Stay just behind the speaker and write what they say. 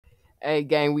Hey,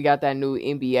 gang, we got that new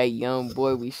NBA young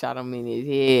boy. We shot him in his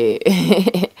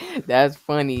head. That's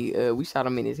funny. We shot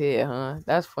him in his head, huh?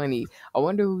 That's funny. I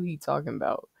wonder who he talking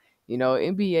about.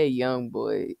 NBA young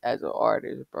boy as an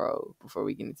artist, bro. Before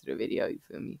we get into the video, you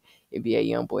feel me? NBA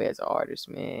young boy as an artist,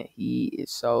 man. He is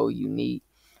so unique.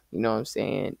 You know what I'm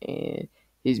saying? And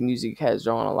his music has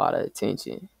drawn a lot of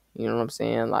attention. You know what I'm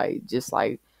saying? Like just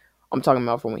like I'm talking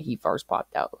about from when he first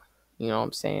popped out. You know what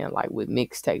I'm saying? Like with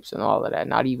mixtapes and all of that.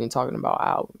 Not even talking about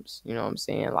albums. You know what I'm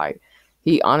saying? Like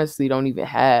he honestly don't even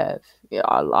have, yeah,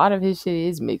 a lot of his shit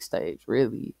is mixtapes,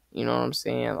 really. You know what I'm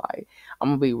saying? Like I'm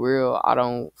gonna be real, I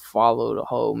don't follow the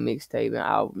whole mixtape and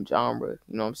album genre.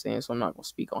 You know what I'm saying? So I'm not gonna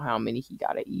speak on how many he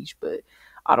got at each, but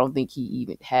I don't think he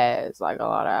even has like a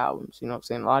lot of albums. You know what I'm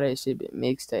saying? A lot of that shit been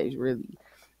mixtapes really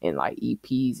and like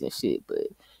EPs and shit, but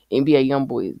NBA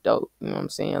YoungBoy is dope. You know what I'm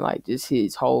saying? Like just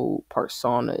his whole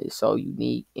persona is so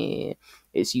unique, and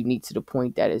it's unique to the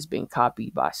point that it's been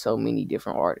copied by so many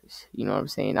different artists. You know what I'm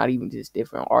saying? Not even just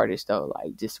different artists though,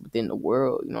 like just within the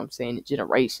world. You know what I'm saying? The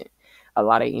generation. A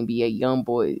lot of NBA young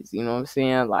boys. You know what I'm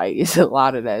saying? Like it's a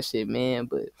lot of that shit, man.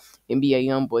 But NBA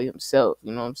YoungBoy himself.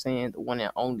 You know what I'm saying? The one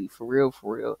and only, for real,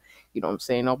 for real. You know what I'm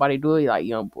saying? Nobody do it like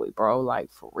YoungBoy, bro.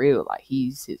 Like for real. Like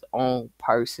he's his own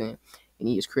person, and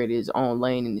he just created his own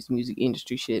lane in this music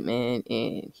industry shit, man.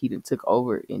 And he done took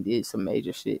over and did some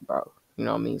major shit, bro. You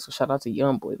know what I mean? So shout out to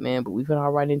YoungBoy, man. But we finna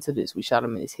all right into this. We shot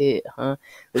him in his head, huh?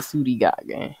 Let's see what he got,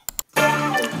 gang.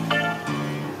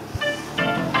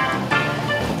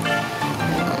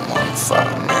 Wanna fuck,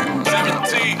 man.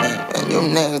 17. And you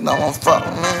niggas don't wanna fuck,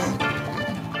 man.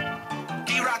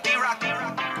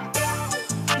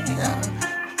 Yeah.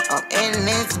 I'm in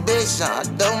this bitch, I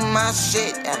do my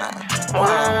shit, and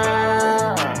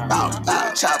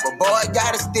chopper boy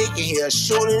got a stick in here,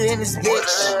 shoot it in his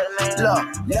bitch.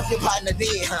 Look, left your partner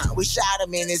dead, huh? We shot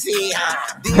him in his head,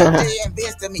 huh? DJ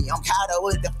invested me, I'm caught up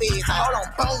with the feds. Hold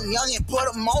on, phone young and put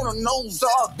him on the nose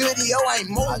off. Video ain't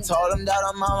moving. I told him that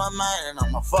I'm on my mind and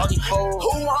I'm a fucking fool.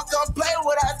 Who want to come play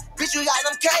with us? Bitch, we got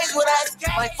them K's with us.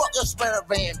 Like fuck your sprinter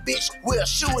van, bitch. We'll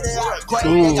shoot it out. Great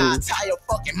nigga, I'll tie your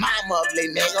fucking mama up,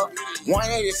 little nigga.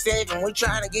 187, we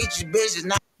trying to get you bitches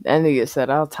now. That nigga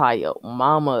said, I'll tie your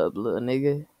mama up, little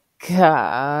nigga.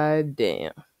 God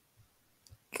damn.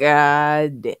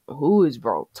 God damn. Who is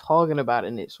bro talking about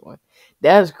in this one?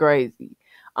 That's crazy.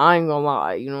 I ain't gonna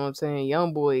lie. You know what I'm saying?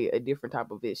 Young boy, a different type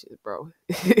of vicious, bro.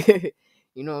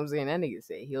 You know what I'm saying? That nigga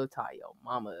said he'll tie your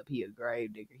mama up. He a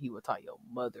grave digger. He will tie your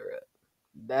mother up.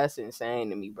 That's insane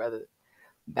to me, brother.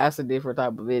 That's a different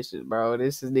type of vicious, bro.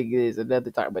 Nigga is another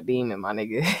type of demon, my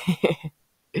nigga.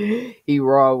 He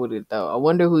raw with it though. I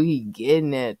wonder who he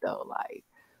getting at though. Like,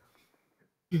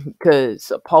 cause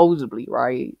supposedly,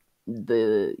 right,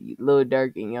 the Lil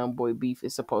Durk and Young Boy beef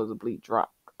is supposedly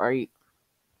dropped, right?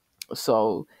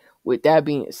 So with that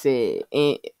being said,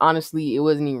 and honestly, it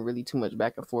wasn't even really too much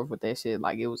back and forth with that shit.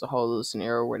 Like it was a whole little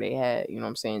scenario where they had, you know what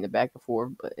I'm saying, the back and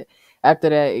forth. But after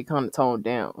that, it kind of toned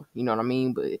down. You know what I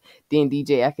mean? But then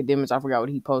DJ Academics, I forgot what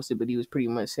he posted, but he was pretty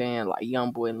much saying like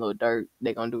Young Boy and Lil Durk,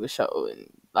 they gonna do a show, and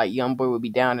like Young Boy would be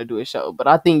down to do a show. But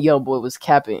I think Young Boy was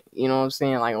capping, you know what I'm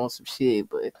saying, like on some shit.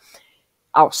 But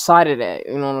outside of that,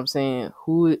 you know what I'm saying,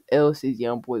 who else is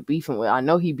Young Boy beefing with? I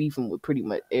know he beefing with pretty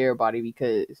much everybody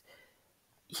because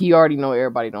he already know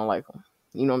everybody don't like him.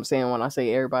 You know what I'm saying? When I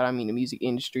say everybody, I mean the music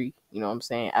industry. You know what I'm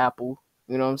saying? Apple.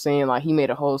 You know what I'm saying? Like he made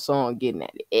a whole song getting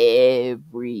at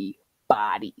everybody.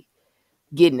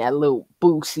 Getting that little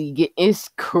Boosie. It's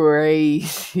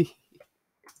crazy.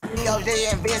 Yo, they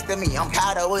invested me, I'm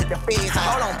caught up with the feds.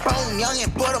 Hold on, phone young and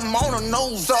put him on the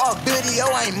nose off. Video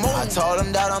ain't moving. I told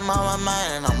him that I'm on my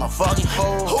mind and I'm a fucking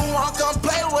fool. Who want to come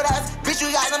play with us? Bitch,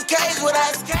 we got them K's with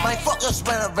us. Man, fuck your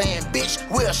sprinter van, bitch.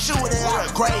 We'll shoot it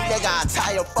out. Great nigga, I'll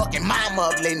tie your fucking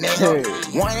mama up, little nigga.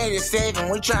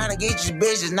 187, we trying to get you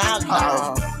bitches knocked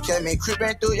off. Catch me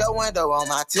creeping through your window on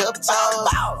my tiptoes.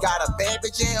 Got a bad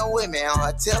bitch in with me on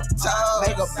her tiptoes.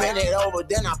 Make her bend it over,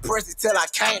 then I press it till I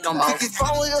can't no more. His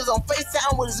phone was on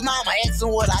FaceTime with his mama, asking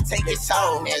what I take his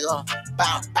soul, nigga.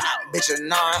 Bow, bow, bitch, you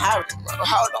know how.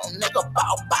 Hold on, nigga,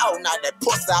 bow, bow. Not that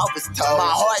pussy off his toes.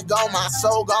 My heart gone, my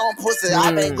soul gone, pussy.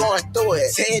 I been going through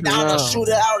it. Tear down and shoot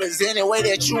it out. Is any way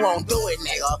that you won't do it,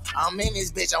 nigga? I'm in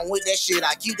this bitch, I'm with that shit.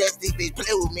 I keep that stick, bitch,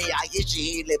 play with me. I get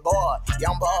you, little boy,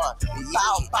 young boy.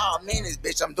 Bow, bow, I'm in this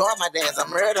bitch, I'm doing my dance. I'm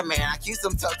murder man. I keep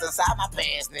some tucked inside my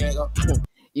pants, nigga.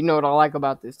 You know what I like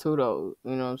about this too, though?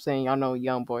 You know what I'm saying? Y'all know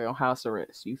Young Boy on house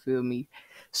arrest. You feel me?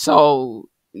 So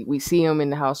we see him in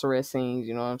the house arrest scenes,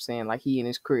 you know what I'm saying? Like he in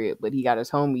his crib, but he got his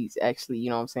homies actually, you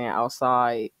know what I'm saying,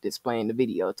 outside displaying the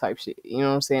video type shit. You know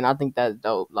what I'm saying? I think that's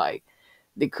dope. Like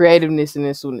the creativeness in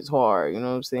this one is hard, you know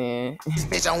what I'm saying?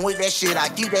 Bitch, I'm with that shit. I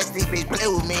keep that stick, bitch. Play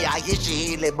with me. I get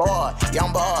you here, boy.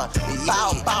 Young boy.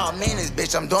 Bow minutes,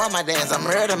 bitch. I'm doing my dance. I'm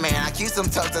murder man. I keep some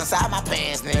tucked inside my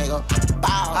pants, nigga.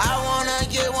 Bow. I wanna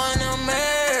get one of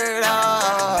murder.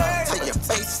 Take your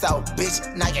face out, bitch.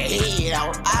 Knock your head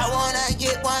out. I wanna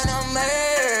get one of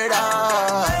murder.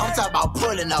 I'm talking about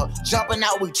pulling up, jumping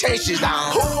out, we chase you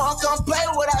down. Who wanna come play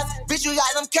with us? Bitch, you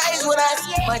got them K's with us.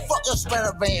 Man, fuck your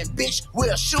sprinter van, bitch.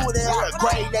 We'll shoot it out.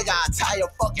 Great nigga, I'll tie your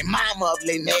fucking mama up,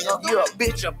 little nigga. You a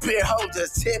bitch, a peer hoe,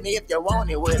 just tell me if you want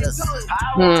it with us.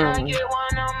 I wanna get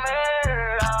one of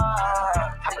murder.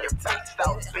 Take your face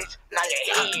out, bitch. Knock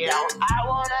your head out. I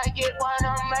wanna get one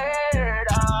of murder.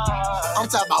 I'm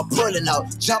talking about pulling up,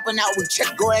 jumping out, we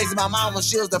check. Go ask my mama,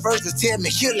 she was the first to tell me,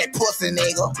 kill that pussy,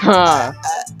 nigga.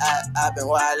 I've been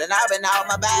wildin', I've been out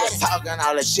my bag, talking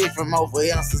all the shit from over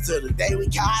youngsters to the day we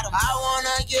caught him. I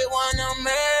wanna get one of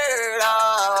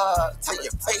murder. Take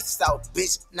your face out,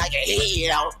 bitch, knock your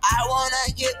head out. I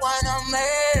wanna get one of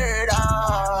murder.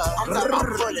 I'm talking about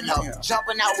pulling up,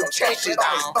 jumping out, we chase you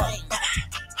down.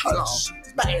 Hold on,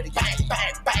 bang, bang,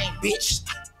 bang, bang, bitch.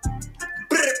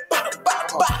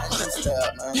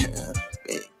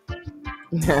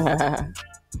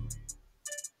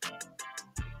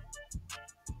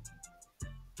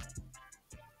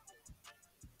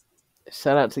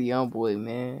 Shout out to YoungBoy,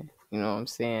 man. You know what I'm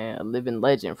saying? A living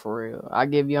legend for real. I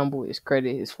give YoungBoy his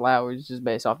credit, his flowers, just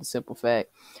based off the simple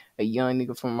fact a young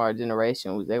nigga from our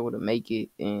generation was able to make it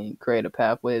and create a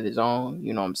pathway of his own,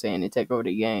 you know what I'm saying, and take over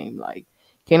the game. Like,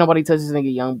 can't nobody touch this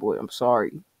nigga YoungBoy. I'm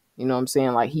sorry. You know what I'm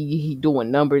saying? Like, he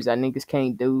doing numbers that niggas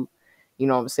can't do. You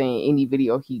know what I'm saying? Any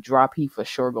video he drop, he for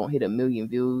sure gonna hit 1 million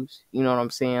views. You know what I'm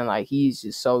saying? Like, he's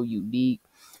just so unique.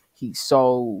 He's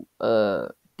so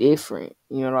different.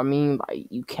 You know what I mean? Like,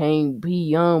 you can't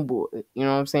be YoungBoy. You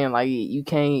know what I'm saying? Like, you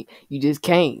just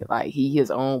can't. Like, he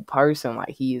his own person. Like,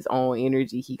 he his own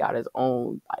energy. He got his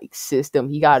own like system.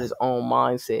 He got his own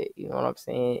mindset. You know what I'm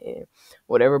saying? And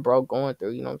whatever bro going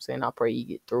through, you know what I'm saying, I pray he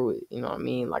get through it. You know what I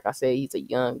mean? Like I said, he's a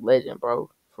young legend,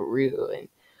 bro, for real. And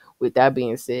with that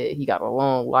being said, he got a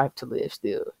long life to live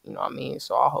still. You know what I mean?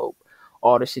 So I hope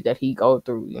all the shit that he go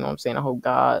through, you know what I'm saying, I hope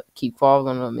God keep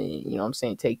following him and, you know what I'm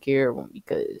saying, take care of him,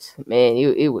 because, man,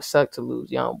 it would suck to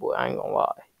lose YoungBoy. I ain't gonna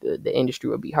lie. The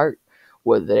industry would be hurt,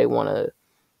 whether they want to,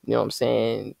 you know what I'm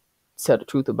saying, tell the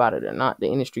truth about it or not. The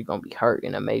industry gonna be hurt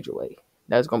in a major way.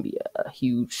 That's gonna be a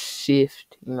huge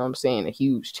shift, you know what I'm saying, a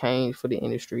huge change for the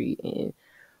industry, and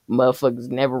motherfuckers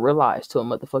never realize till a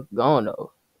motherfucker gone,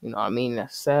 though. You know what I mean?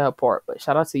 That's the sad part. But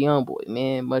shout out to YoungBoy,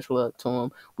 man. Much love to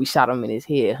him. We shot him in his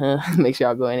head, huh? Make sure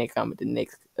y'all go ahead and comment the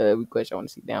next request y'all want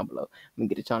to see down below. I'm going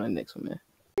to get it on the next one, man.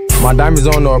 My diamonds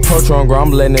on no approach on, girl, I'm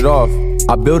letting it off.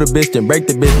 I build a bitch, then break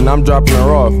the bitch, and I'm dropping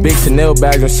her off. Big Chanel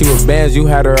bags, and she was bands, you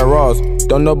had her at Ross.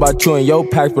 Don't know about you and your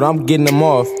packs, but I'm getting them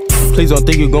off. Please don't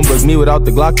think you gon' book me without the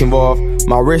Glock involved.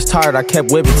 My wrist tired, I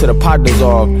kept whipping till the pot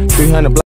dissolved. 300